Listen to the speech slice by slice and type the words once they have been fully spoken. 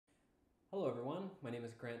Hello everyone, my name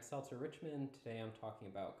is Grant Seltzer Richmond. Today I'm talking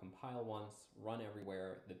about compile once, run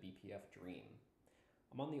everywhere, the BPF dream.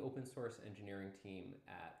 I'm on the open source engineering team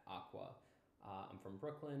at Aqua. I'm from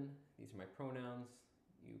Brooklyn. These are my pronouns.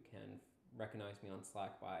 You can recognize me on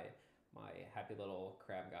Slack by my happy little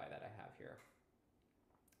crab guy that I have here.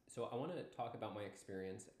 So I want to talk about my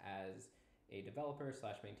experience as a developer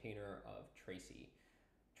slash maintainer of Tracee.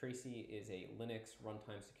 Tracee is a Linux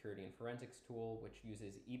runtime security and forensics tool which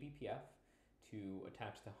uses eBPF to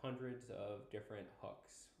attach to hundreds of different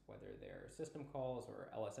hooks, whether they're system calls or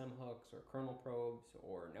LSM hooks or kernel probes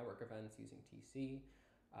or network events using TC.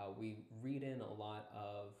 We read in a lot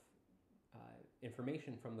of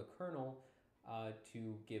information from the kernel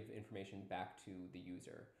to give information back to the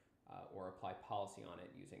user or apply policy on it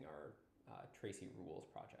using our Tracee rules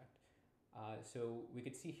project. So we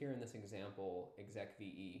could see here in this example,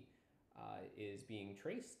 execve is being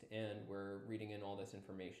traced, and we're reading in all this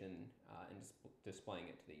information and displaying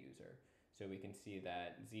it to the user. So we can see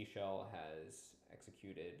that Z shell has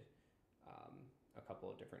executed a couple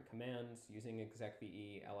of different commands using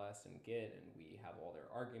execve, ls, and git, and we have all their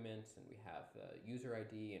arguments, and we have the user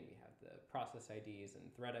ID, and we have the process IDs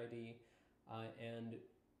and thread ID, and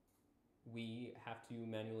we have to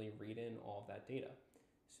manually read in all of that data.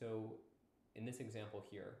 So in this example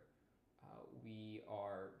here, we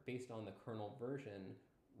are, based on the kernel version,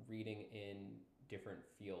 reading in different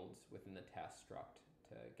fields within the task struct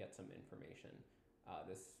to get some information.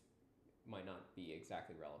 This might not be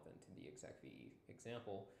exactly relevant to the execve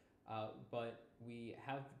example, but we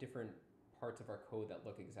have different parts of our code that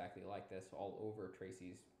look exactly like this all over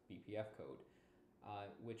Tracee's BPF code,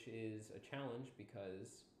 which is a challenge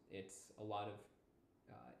because it's a lot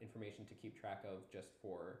of information to keep track of just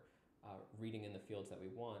for reading in the fields that we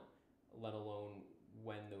want, let alone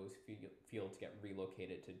when those fields get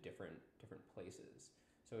relocated to different places.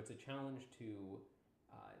 So it's a challenge to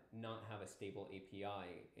not have a stable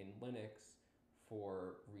API in Linux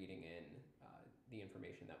for reading in the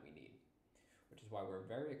information that we need, which is why we're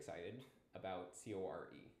very excited about CORE.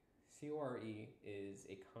 CORE is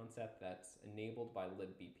a concept that's enabled by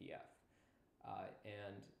libbpf.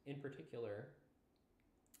 And in particular,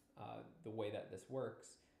 the way that this works,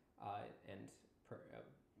 and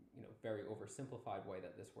very oversimplified way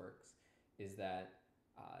that this works, is that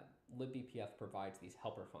libbpf provides these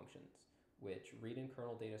helper functions which read in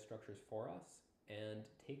kernel data structures for us and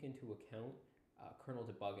take into account kernel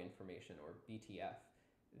debug information, or BTF,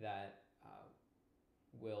 that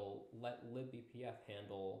will let libbpf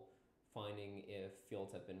handle finding if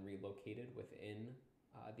fields have been relocated within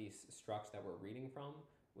these structs that we're reading from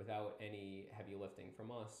without any heavy lifting from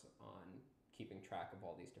us on keeping track of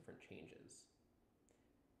all these different changes.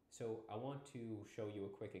 So I want to show you a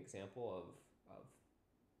quick example of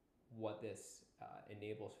what this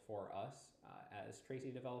enables for us as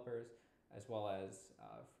Tracee developers, as well as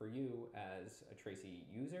for you as a Tracee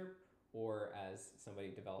user or as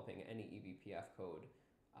somebody developing any eBPF code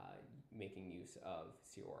making use of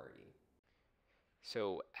CORE.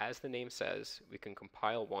 So as the name says, we can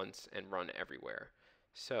compile once and run everywhere.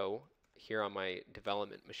 So here on my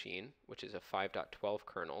development machine, which is a 5.12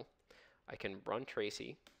 kernel, I can run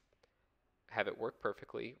Tracee, have it work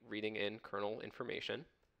perfectly, reading in kernel information,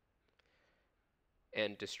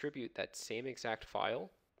 and distribute that same exact file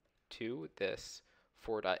to this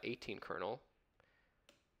 4.18 kernel,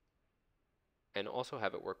 and also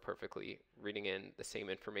have it work perfectly, reading in the same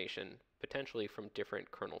information, potentially from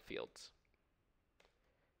different kernel fields.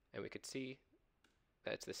 And we could see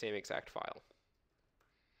that it's the same exact file.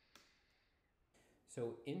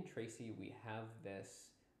 So in Tracee, we have this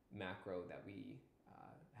macro that we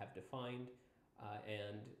have defined,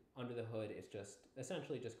 and under the hood, it's just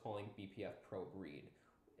essentially just calling BPF probe read,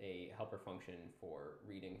 a helper function for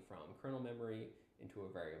reading from kernel memory into a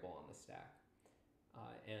variable on the stack.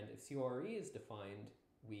 And if CORE is defined,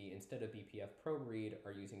 we, instead of BPF probe read,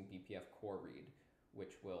 are using BPF core read,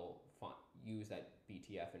 which will use that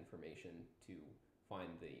BTF information to find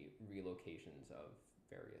the relocations of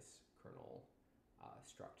various kernel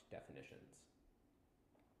struct definitions.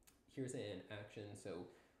 Here's it in action. So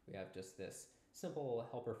we have just this simple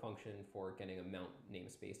helper function for getting a mount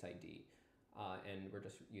namespace ID. And we're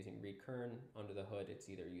just using read kern. Under the hood, it's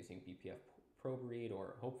either using BPF probe read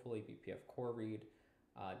or hopefully BPF core read,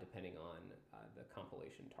 depending on the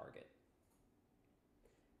compilation target.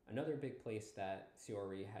 Another big place that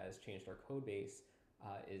CORE has changed our code base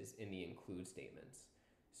is in the include statements.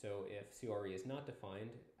 So if CORE is not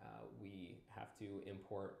defined, we have to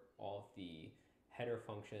import all of the header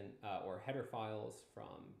function or header files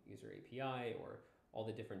from user API, or all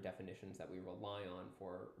the different definitions that we rely on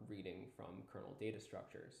for reading from kernel data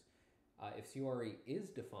structures. If CORE is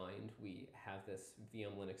defined, we have this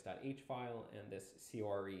vmlinux.h file and this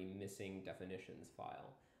CORE missing definitions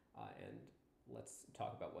file. And let's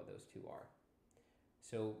talk about what those two are.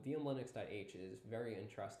 So vmlinux.h is very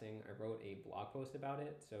interesting. I wrote a blog post about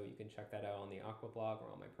it, so you can check that out on the Aqua blog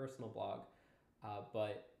or on my personal blog.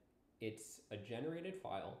 But it's a generated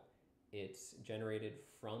file. It's generated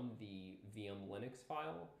from the vmlinux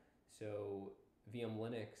file. So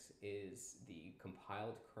vmlinux is the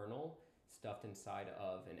compiled kernel stuffed inside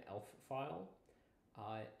of an elf file.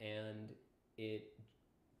 And it,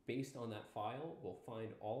 based on that file, will find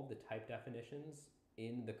all the type definitions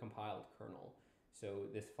in the compiled kernel. So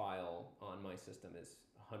this file on my system is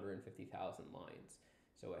 150,000 lines.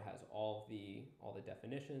 So it has all the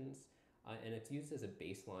definitions, and it's used as a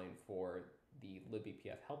baseline for the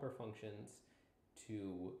libbpf helper functions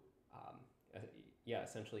to,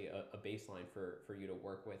 essentially a baseline for you to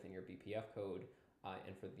work with in your BPF code,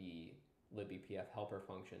 and for the libbpf helper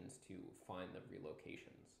functions to find the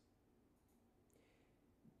relocations.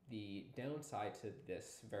 The downside to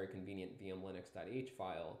this very convenient vmlinux.h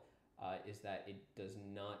file is that it does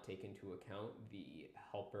not take into account the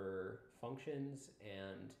helper functions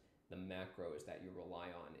and the macros that you rely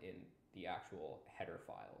on in the actual header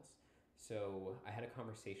files. So I had a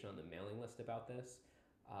conversation on the mailing list about this,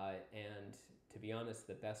 and to be honest,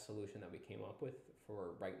 the best solution that we came up with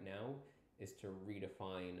for right now is to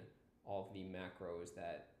redefine all of the macros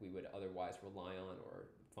that we would otherwise rely on, or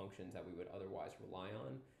functions that we would otherwise rely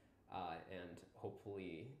on. And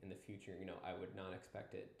hopefully in the future, I would not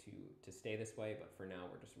expect it to stay this way, but for now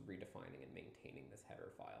we're just redefining and maintaining this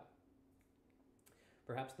header file.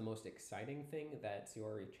 Perhaps the most exciting thing that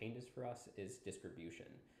CORE changes for us is distribution,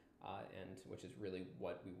 and which is really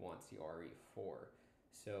what we want CORE for.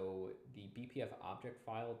 So the BPF object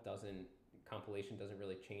file compilation doesn't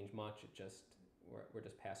really change much. We're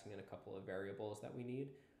just passing in a couple of variables that we need,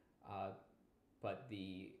 but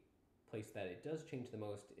the place that it does change the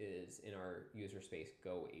most is in our user space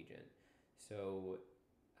Go agent. So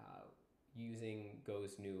using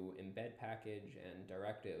Go's new embed package and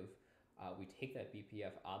directive, we take that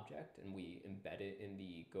BPF object and we embed it in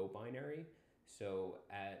the Go binary. So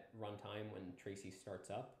at runtime, when Tracee starts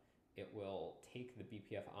up, it will take the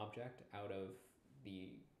BPF object out of the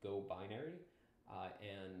Go binary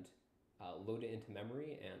and load it into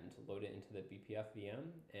memory and load it into the BPF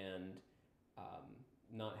VM, and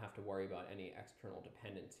not have to worry about any external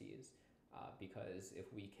dependencies, because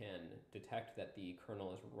if we can detect that the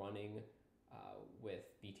kernel is running with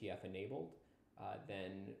BTF enabled,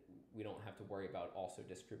 then we don't have to worry about also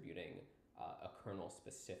distributing a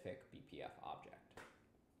kernel-specific BPF object.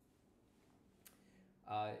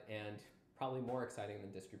 And probably more exciting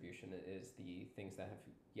than distribution is the things that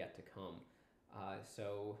have yet to come.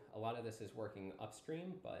 So a lot of this is working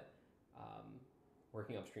upstream, but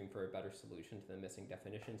working upstream for a better solution to the missing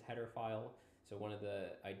definitions header file. So one of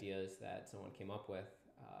the ideas that someone came up with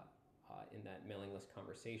in that mailing list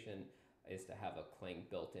conversation is to have a clang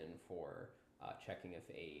built in for checking if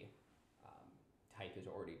a type is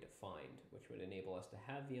already defined, which would enable us to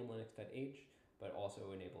have vmlinux.h, but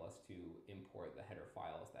also enable us to import the header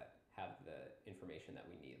files that have the information that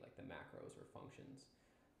we need, like the macros or functions.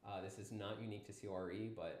 This is not unique to CORE,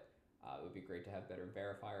 but it would be great to have better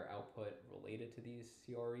verifier output related to these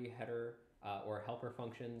CORE header or helper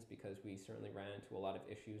functions, because we certainly ran into a lot of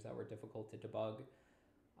issues that were difficult to debug.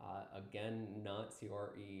 Again, not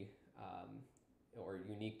CORE or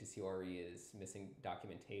unique to CORE is missing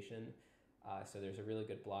documentation. So there's a really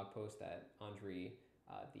good blog post that Andre,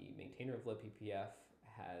 the maintainer of libbpf,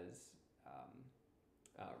 has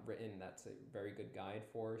written. That's a very good guide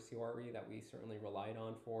for CORE that we certainly relied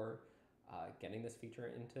on for getting this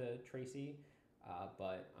feature into Tracee.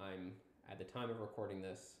 But I'm, at the time of recording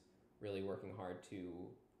this, really working hard to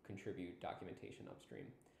contribute documentation upstream.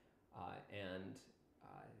 And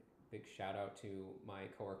big shout out to my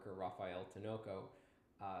coworker Rafael Tinoco,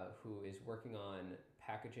 who is working on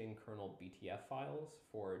packaging kernel BTF files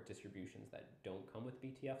for distributions that don't come with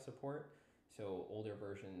BTF support. So older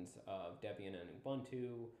versions of Debian and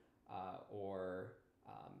Ubuntu, or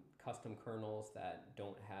custom kernels that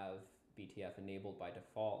don't have BTF enabled by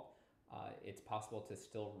default. It's possible to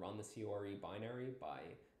still run the CORE binary by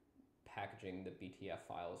packaging the BTF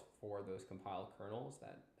files for those compiled kernels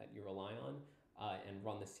that you rely on, and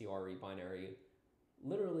run the CORE binary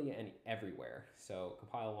literally and everywhere. So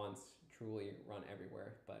compile once, truly run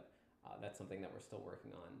everywhere, but that's something that we're still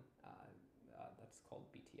working on. That's called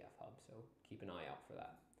BTF Hub, so keep an eye out for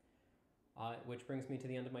that. Which brings me to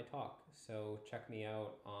the end of my talk. So check me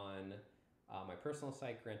out on my personal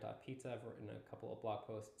site, grant.pizza. I've written a couple of blog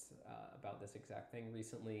posts about this exact thing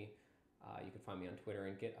recently. You can find me on Twitter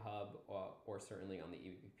and GitHub, or certainly on the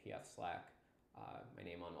eBPF Slack. My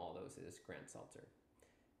name on all those is Grant Seltzer.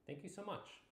 Thank you so much.